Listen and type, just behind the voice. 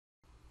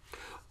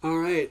All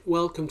right,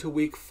 welcome to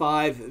week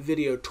 5,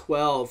 video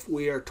 12.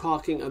 We are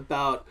talking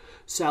about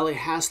Sally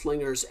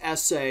Haslanger's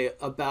essay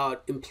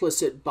about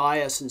implicit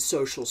bias and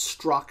social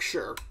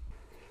structure.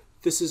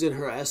 This is in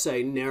her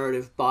essay,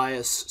 Narrative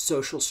Bias,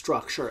 Social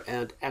Structure,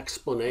 and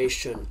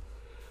Explanation.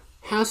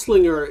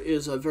 Haslanger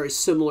is a very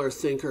similar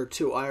thinker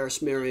to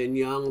Iris Marion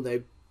Young.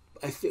 They,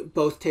 I think,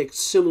 both take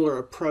similar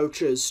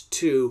approaches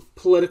to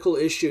political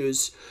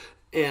issues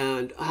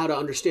and how to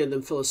understand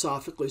them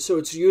philosophically. So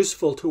it's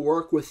useful to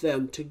work with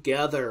them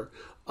together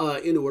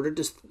in order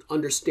to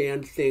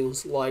understand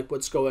things like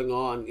what's going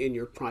on in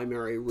your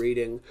primary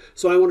reading.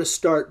 So I want to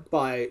start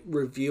by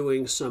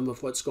reviewing some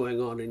of what's going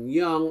on in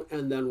Young,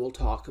 and then we'll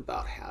talk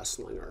about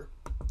Haslanger.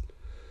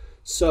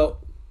 So,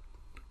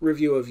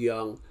 review of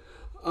Young.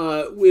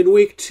 In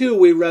week 2,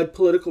 we read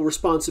Political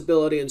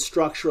Responsibility and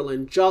Structural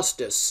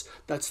Injustice.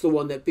 That's the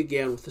one that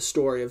began with the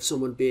story of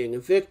someone being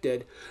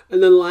evicted.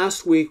 And then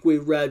last week, we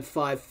read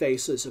 5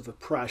 Faces of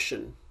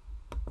Oppression.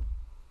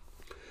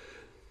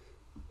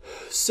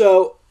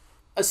 So,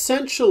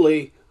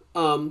 essentially,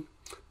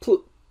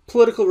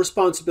 Political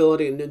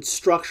Responsibility and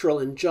Structural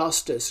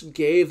Injustice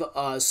gave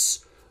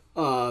us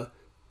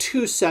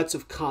 2 sets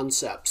of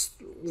concepts.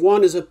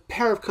 One is a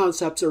pair of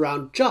concepts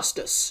around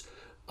justice.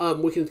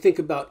 We can think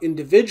about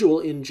individual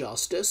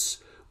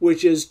injustice,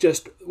 which is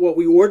just what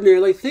we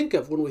ordinarily think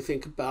of when we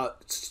think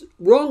about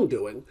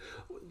wrongdoing,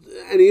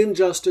 an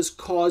injustice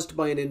caused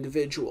by an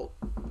individual.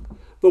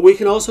 But we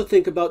can also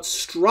think about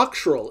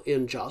structural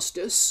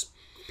injustice,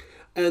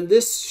 and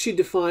this she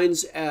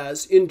defines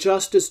as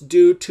injustice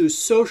due to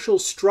social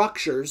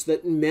structures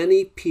that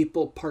many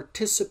people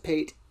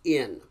participate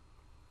in.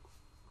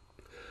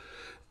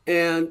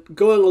 And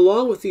going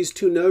along with these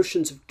 2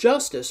 notions of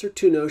justice are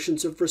 2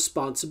 notions of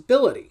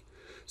responsibility.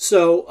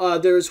 So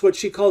there's what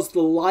she calls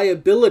the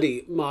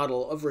liability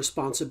model of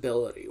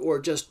responsibility, or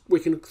just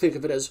we can think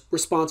of it as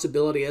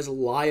responsibility as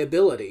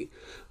liability.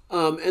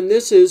 And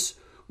this is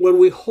when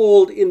we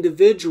hold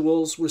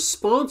individuals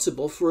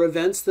responsible for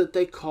events that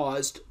they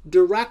caused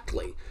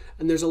directly.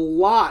 And there's a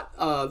lot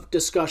of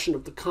discussion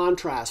of the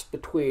contrast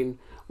between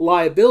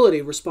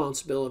liability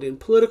responsibility and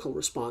political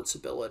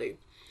responsibility.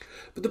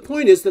 But the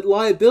point is that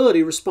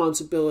liability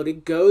responsibility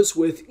goes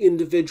with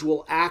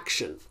individual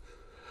action,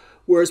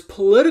 whereas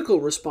political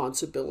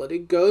responsibility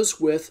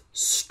goes with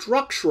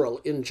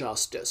structural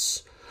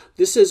injustice.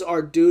 This is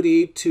our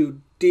duty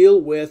to deal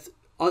with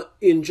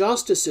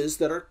injustices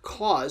that are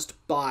caused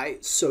by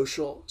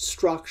social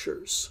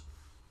structures.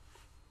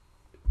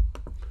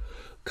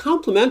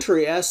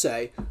 Complementary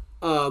essay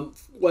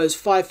was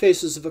 5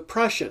 Faces of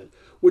Oppression,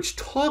 which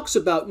talks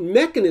about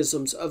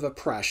mechanisms of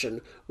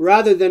oppression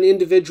rather than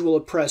individual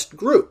oppressed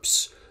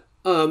groups.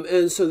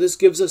 And so this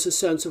gives us a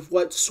sense of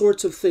what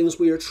sorts of things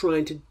we are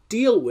trying to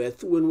deal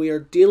with when we are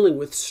dealing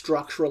with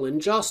structural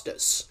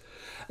injustice.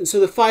 And so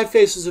the 5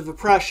 Faces of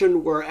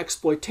Oppression were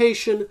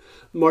exploitation,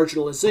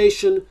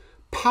 marginalization,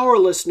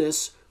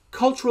 powerlessness,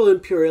 cultural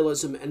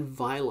imperialism, and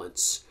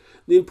violence.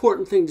 The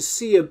important thing to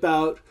see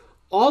about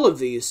all of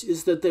these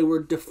is that they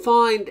were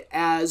defined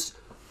as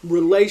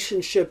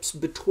relationships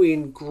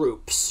between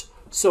groups.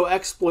 So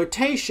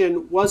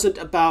exploitation wasn't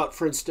about,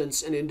 for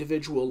instance, an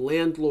individual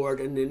landlord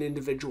and an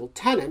individual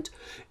tenant.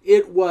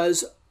 It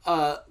was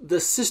the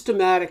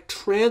systematic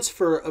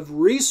transfer of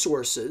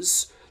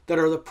resources that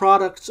are the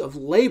products of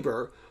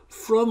labor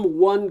from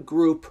one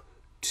group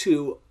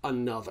to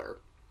another,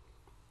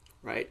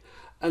 right?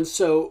 And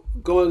so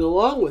going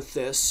along with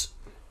this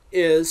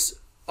is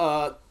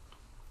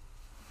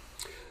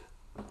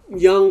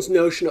Young's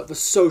notion of a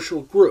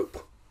social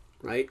group,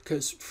 right?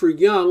 Because for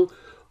Young,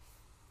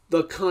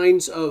 the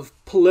kinds of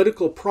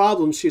political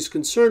problems she's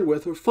concerned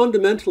with are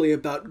fundamentally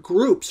about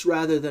groups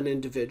rather than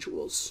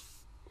individuals.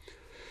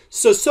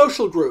 So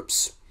social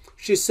groups,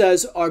 she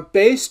says, are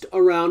based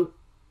around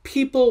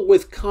people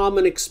with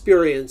common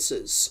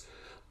experiences,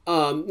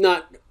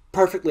 not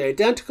perfectly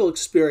identical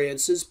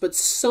experiences, but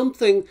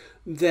something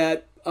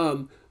that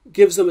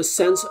gives them a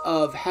sense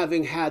of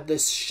having had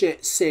this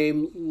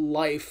same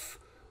life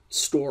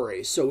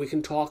story. So we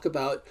can talk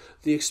about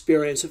the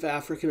experience of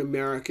African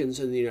Americans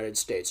in the United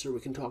States, or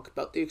we can talk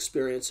about the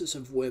experiences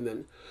of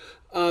women.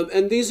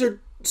 And these are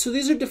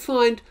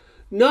defined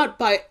not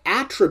by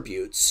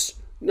attributes,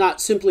 not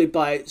simply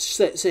by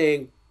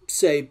say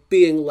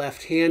being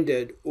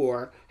left-handed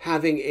or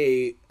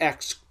having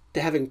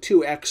having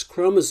 2 X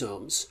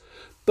chromosomes,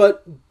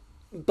 but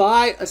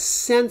by a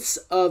sense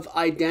of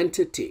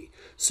identity.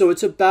 So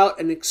it's about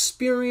an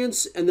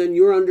experience and then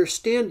your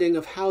understanding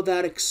of how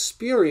that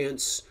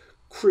experience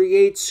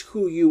creates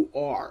who you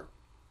are.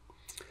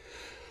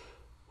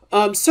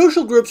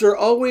 Social groups are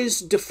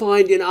always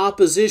defined in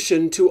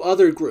opposition to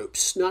other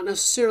groups, not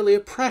necessarily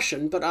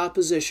oppression, but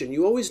opposition.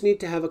 You always need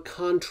to have a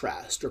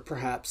contrast, or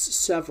perhaps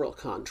several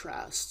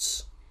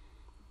contrasts.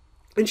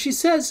 And she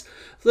says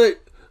that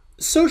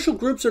social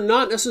groups are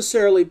not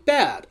necessarily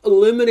bad.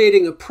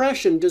 Eliminating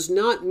oppression does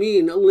not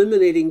mean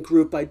eliminating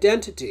group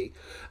identity.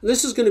 And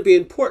this is going to be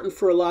important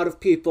for a lot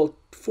of people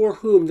for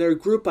whom their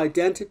group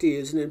identity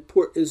is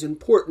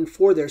important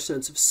for their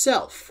sense of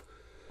self.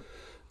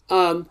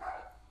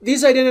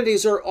 These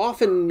identities are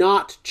often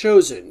not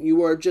chosen.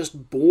 You are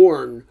just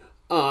born,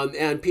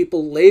 and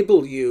people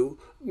label you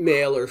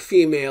male or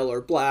female or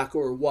black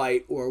or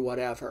white or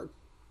whatever.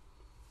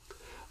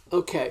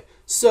 Okay,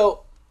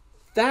 so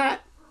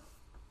that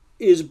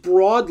is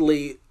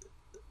broadly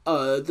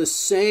the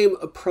same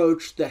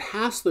approach that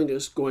Haslanger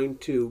is going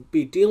to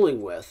be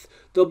dealing with.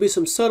 There'll be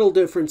some subtle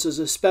differences,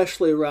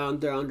 especially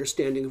around their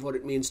understanding of what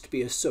it means to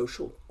be a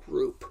social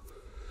group.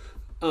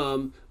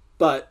 And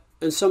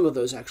some of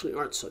those actually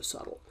aren't so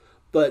subtle.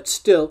 But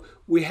still,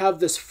 we have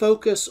this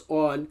focus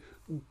on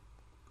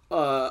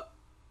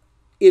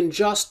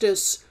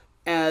injustice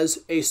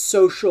as a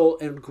social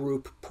and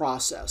group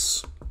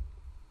process.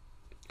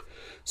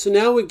 So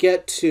now we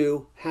get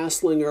to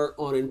Haslanger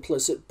on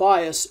implicit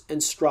bias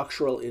and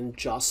structural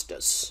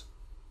injustice.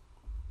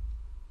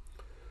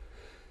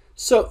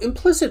 So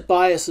implicit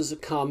bias is a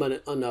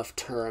common enough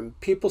term.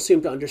 People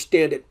seem to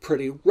understand it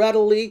pretty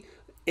readily,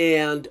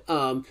 and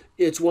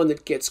it's one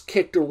that gets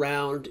kicked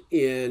around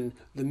in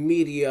the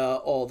media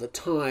all the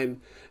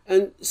time.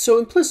 And so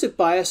implicit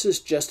bias is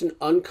just an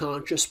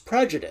unconscious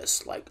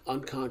prejudice, like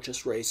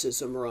unconscious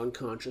racism or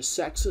unconscious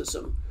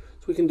sexism.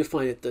 So we can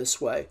define it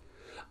this way.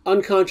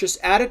 Unconscious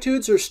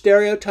attitudes or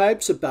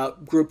stereotypes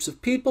about groups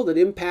of people that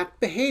impact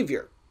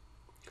behavior.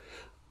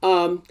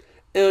 And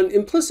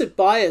implicit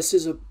bias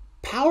is a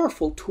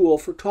powerful tool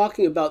for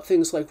talking about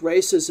things like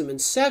racism and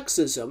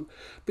sexism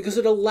because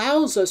it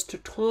allows us to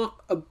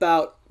talk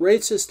about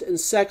racist and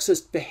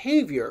sexist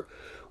behavior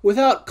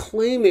without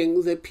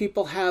claiming that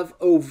people have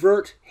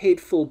overt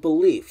hateful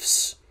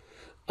beliefs.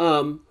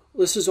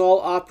 This is all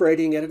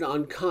operating at an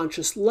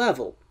unconscious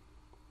level.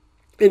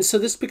 And so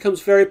this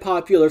becomes very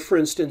popular, for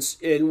instance,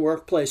 in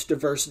workplace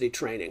diversity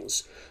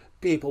trainings.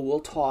 People will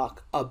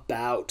talk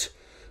about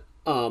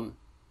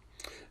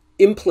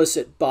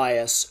implicit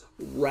bias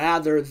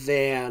rather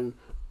than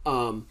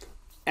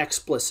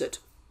explicit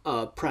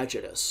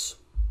prejudice.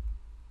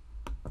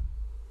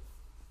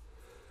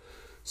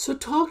 So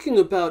talking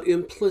about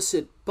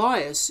implicit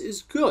bias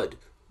is good,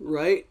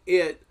 right?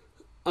 It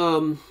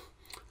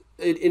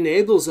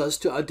enables us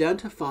to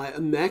identify a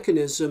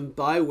mechanism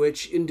by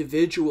which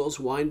individuals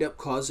wind up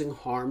causing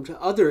harm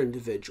to other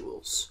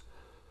individuals.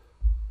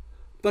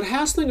 But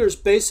Haslanger's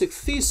basic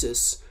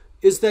thesis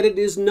is that it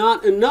is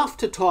not enough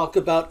to talk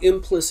about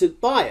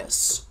implicit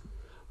bias.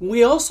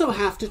 We also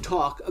have to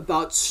talk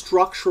about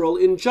structural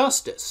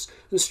injustice.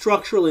 And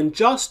structural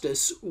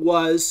injustice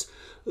was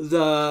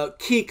the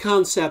key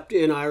concept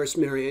in Iris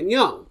Marion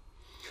Young.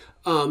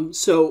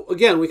 So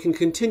again, we can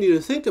continue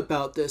to think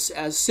about this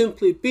as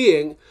simply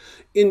being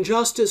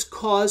injustice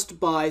caused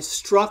by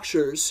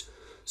structures,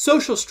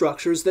 social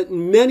structures that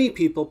many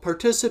people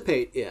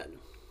participate in.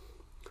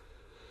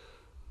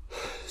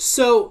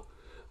 So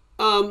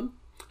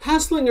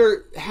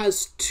Haslanger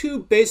has two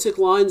basic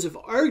lines of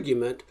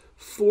argument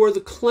for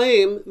the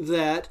claim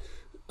that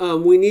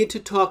we need to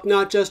talk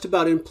not just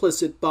about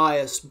implicit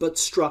bias, but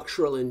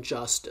structural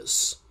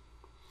injustice.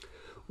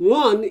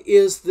 One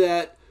is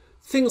that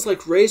things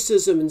like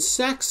racism and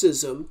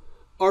sexism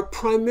are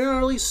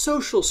primarily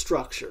social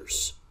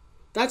structures.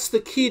 That's the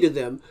key to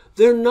them.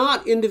 They're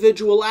not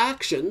individual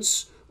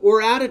actions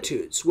or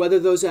attitudes, whether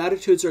those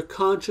attitudes are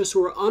conscious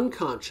or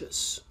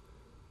unconscious.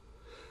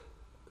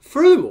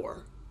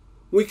 Furthermore,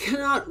 we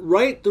cannot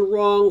right the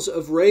wrongs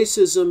of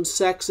racism,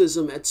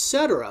 sexism,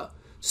 etc.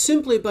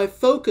 simply by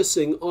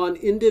focusing on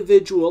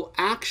individual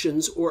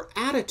actions or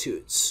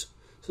attitudes.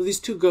 So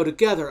these two go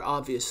together,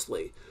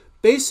 obviously.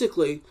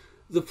 Basically,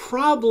 the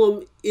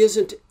problem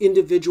isn't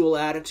individual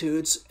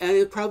attitudes, and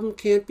the problem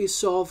can't be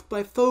solved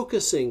by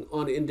focusing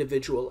on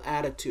individual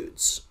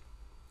attitudes.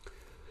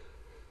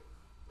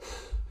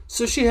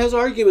 So she has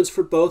arguments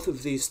for both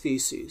of these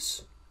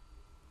theses.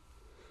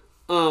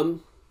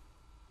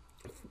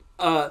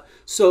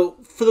 So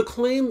for the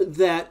claim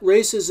that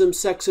racism,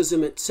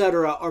 sexism,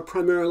 etc. are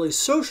primarily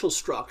social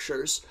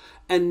structures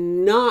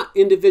and not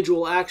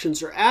individual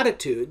actions or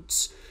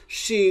attitudes,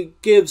 she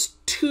gives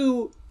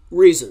two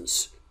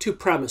reasons, two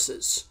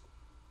premises.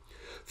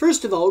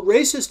 First of all,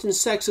 racist and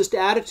sexist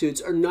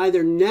attitudes are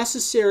neither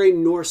necessary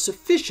nor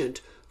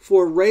sufficient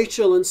for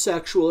racial and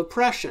sexual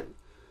oppression.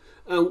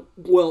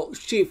 Well,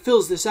 she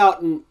fills this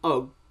out in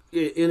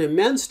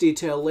immense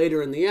detail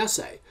later in the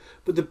essay.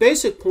 But the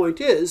basic point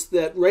is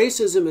that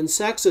racism and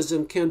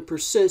sexism can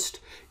persist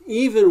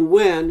even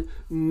when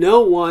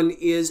no one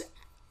is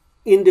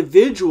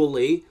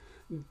individually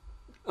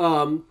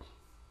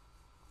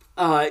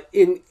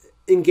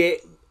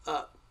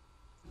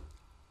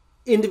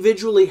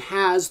individually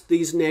has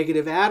these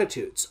negative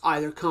attitudes,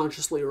 either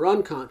consciously or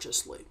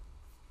unconsciously.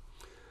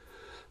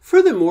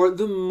 Furthermore,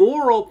 the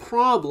moral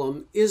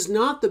problem is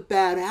not the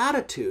bad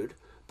attitude,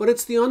 but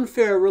it's the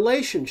unfair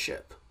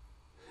relationship.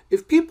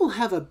 If people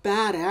have a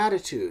bad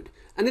attitude,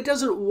 and it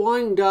doesn't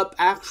wind up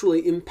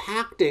actually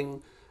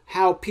impacting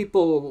how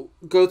people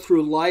go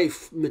through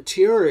life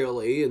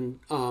materially, and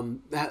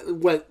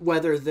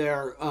whether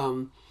their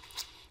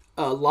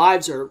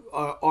lives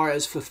are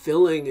as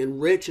fulfilling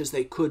and rich as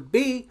they could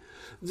be,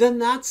 then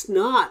that's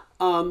not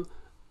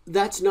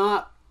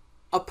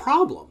a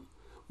problem.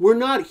 We're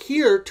not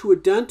here to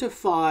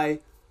identify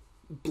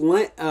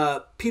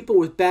people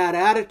with bad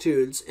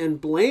attitudes and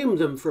blame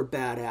them for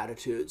bad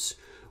attitudes.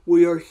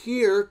 We are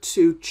here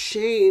to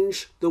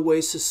change the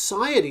way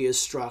society is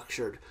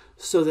structured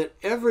so that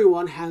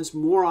everyone has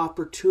more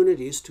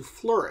opportunities to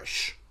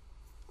flourish.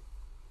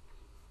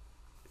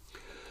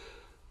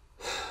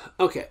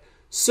 Okay,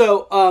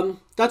 so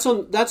that's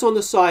on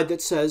the side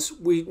that says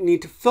we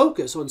need to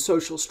focus on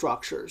social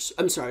structures.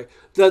 I'm sorry,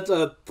 that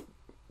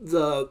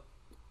the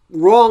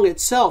wrong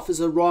itself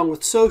is a wrong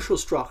with social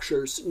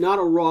structures, not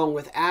a wrong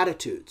with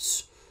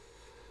attitudes.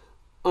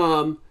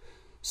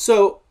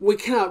 So we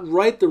cannot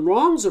right the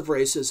wrongs of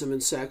racism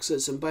and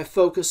sexism by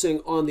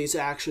focusing on these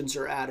actions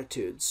or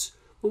attitudes.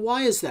 Well,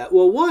 why is that?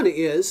 Well, one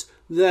is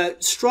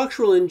that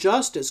structural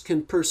injustice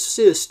can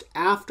persist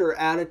after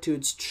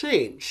attitudes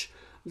change.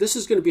 This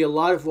is going to be a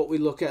lot of what we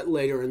look at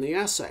later in the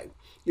essay.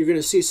 You're going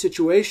to see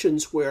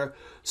situations where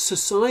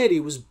society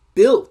was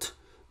built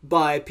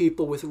by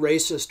people with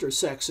racist or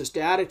sexist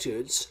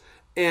attitudes.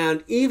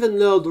 And even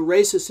though the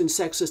racist and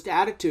sexist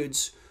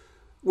attitudes,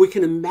 we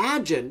can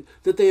imagine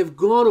that they have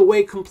gone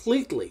away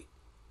completely.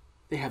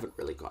 They haven't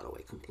really gone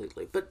away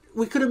completely, but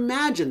we could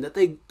imagine that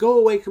they go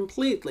away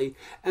completely,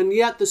 and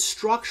yet the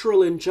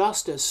structural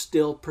injustice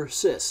still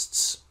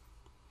persists.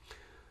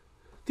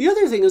 The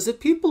other thing is that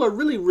people are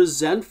really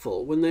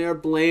resentful when they are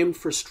blamed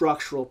for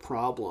structural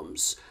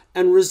problems,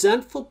 and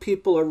resentful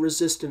people are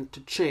resistant to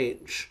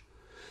change.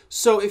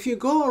 So if you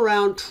go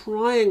around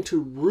trying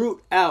to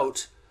root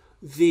out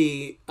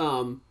the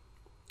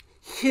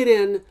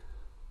hidden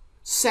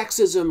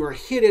sexism or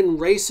hidden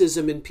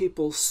racism in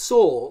people's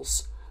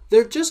souls,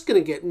 they're just going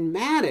to get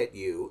mad at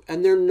you,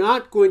 and they're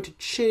not going to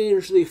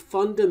change the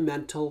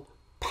fundamental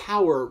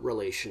power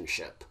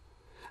relationship.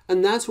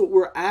 And that's what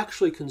we're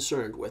actually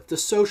concerned with, the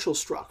social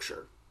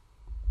structure.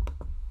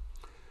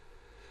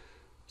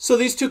 So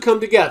these two come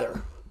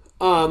together.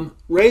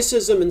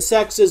 Racism and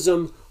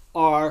sexism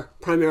are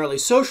primarily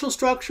social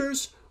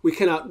structures. We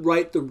cannot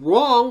right the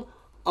wrong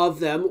of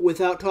them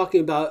without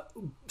talking about,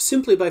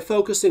 simply by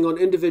focusing on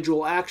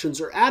individual actions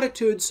or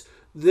attitudes.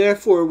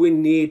 Therefore, we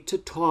need to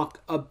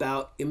talk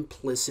about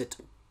implicit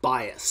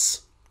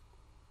bias.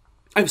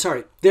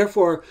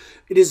 Therefore,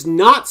 it is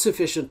not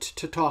sufficient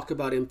to talk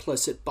about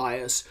implicit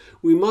bias.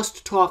 We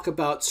must talk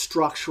about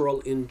structural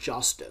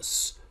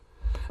injustice.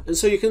 And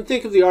so you can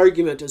think of the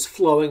argument as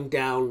flowing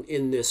down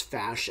in this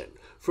fashion.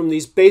 From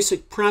these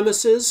basic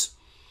premises,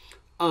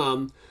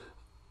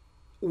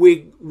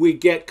 we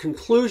get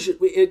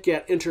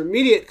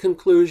intermediate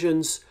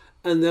conclusions,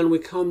 and then we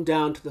come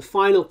down to the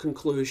final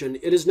conclusion.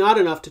 It is not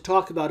enough to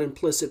talk about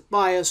implicit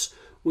bias.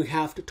 We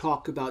have to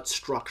talk about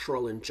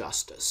structural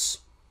injustice.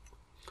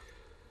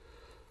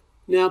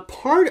 Now,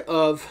 part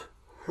of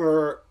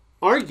her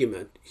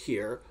argument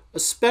here,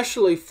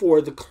 especially for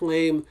the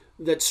claim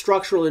that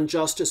structural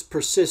injustice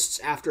persists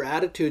after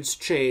attitudes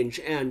change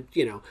and,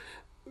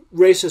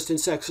 racist and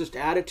sexist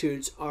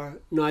attitudes are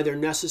neither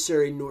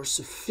necessary nor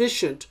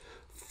sufficient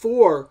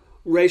for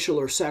racial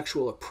or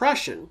sexual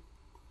oppression,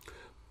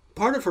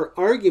 part of her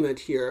argument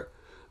here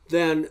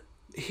then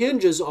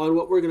hinges on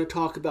what we're going to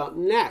talk about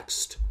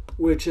next,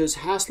 which is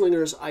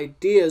Haslanger's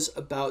ideas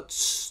about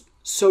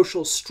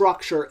social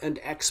structure and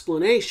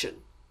explanation.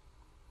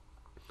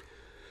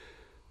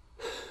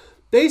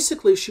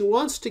 Basically, she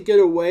wants to get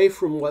away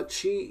from what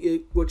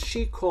she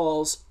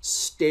calls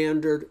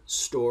standard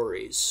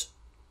stories.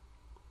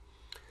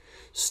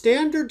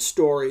 Standard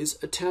stories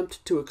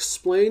attempt to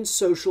explain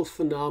social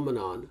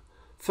phenomena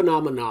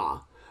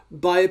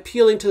by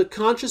appealing to the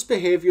conscious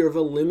behavior of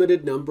a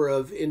limited number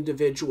of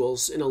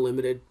individuals in a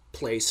limited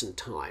place and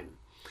time.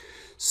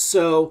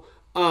 So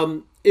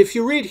if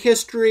you read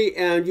history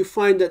and you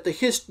find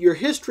that your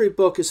history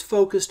book is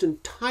focused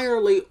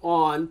entirely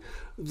on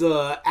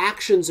the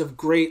actions of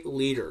great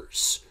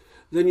leaders,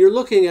 then you're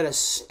looking at a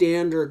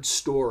standard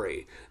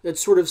story that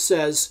sort of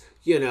says,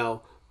 the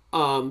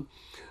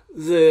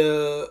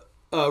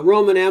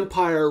Roman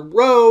Empire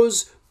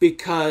rose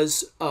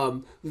because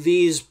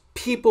these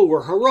people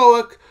were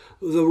heroic.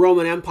 The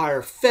Roman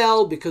Empire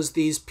fell because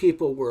these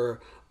people were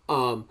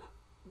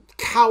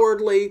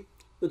cowardly,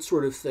 that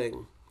sort of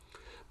thing.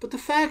 But the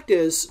fact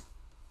is,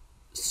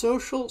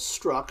 social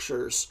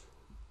structures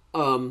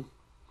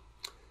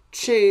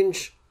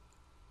change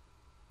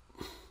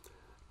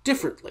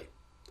differently.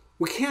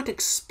 We can't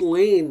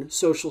explain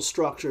social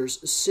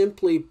structures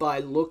simply by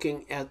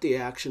looking at the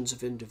actions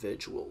of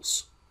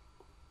individuals.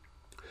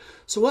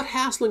 So what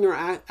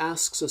Haslanger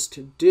asks us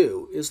to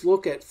do is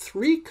look at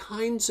three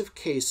kinds of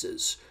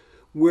cases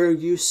where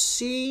you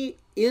see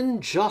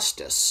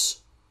injustice,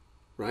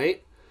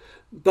 right?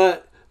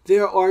 But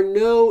there are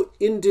no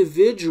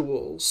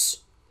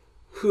individuals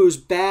whose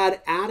bad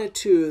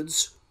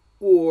attitudes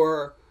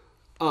or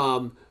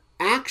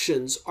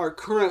actions are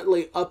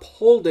currently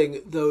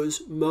upholding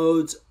those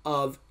modes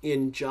of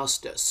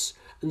injustice.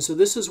 And so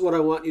this is what I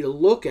want you to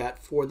look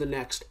at for the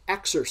next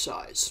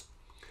exercise.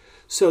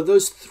 So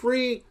those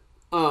three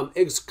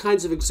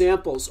kinds of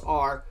examples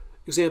are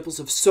examples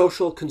of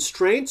social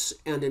constraints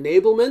and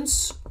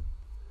enablements,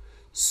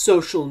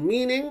 social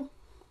meaning,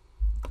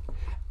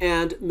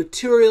 and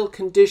material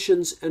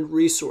conditions and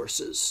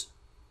resources.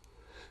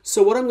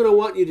 So what I'm going to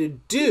want you to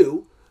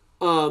do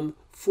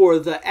for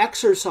the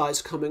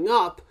exercise coming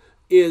up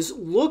is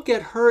look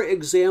at her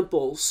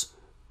examples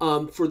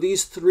for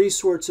these three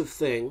sorts of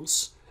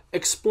things,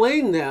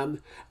 explain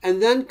them,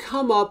 and then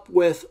come up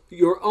with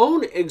your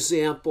own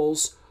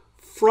examples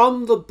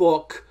from the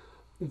book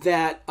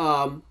that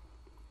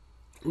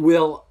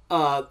will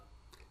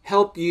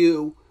help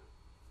you,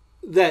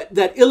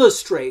 that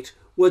illustrate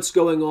what's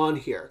going on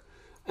here.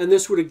 And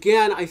this would,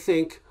 again, I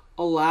think,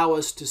 allow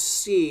us to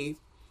see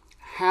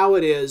how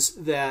it is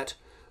that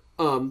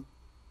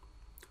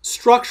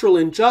structural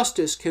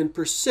injustice can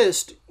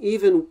persist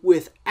even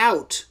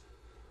without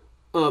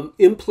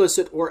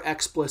implicit or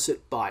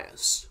explicit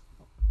bias.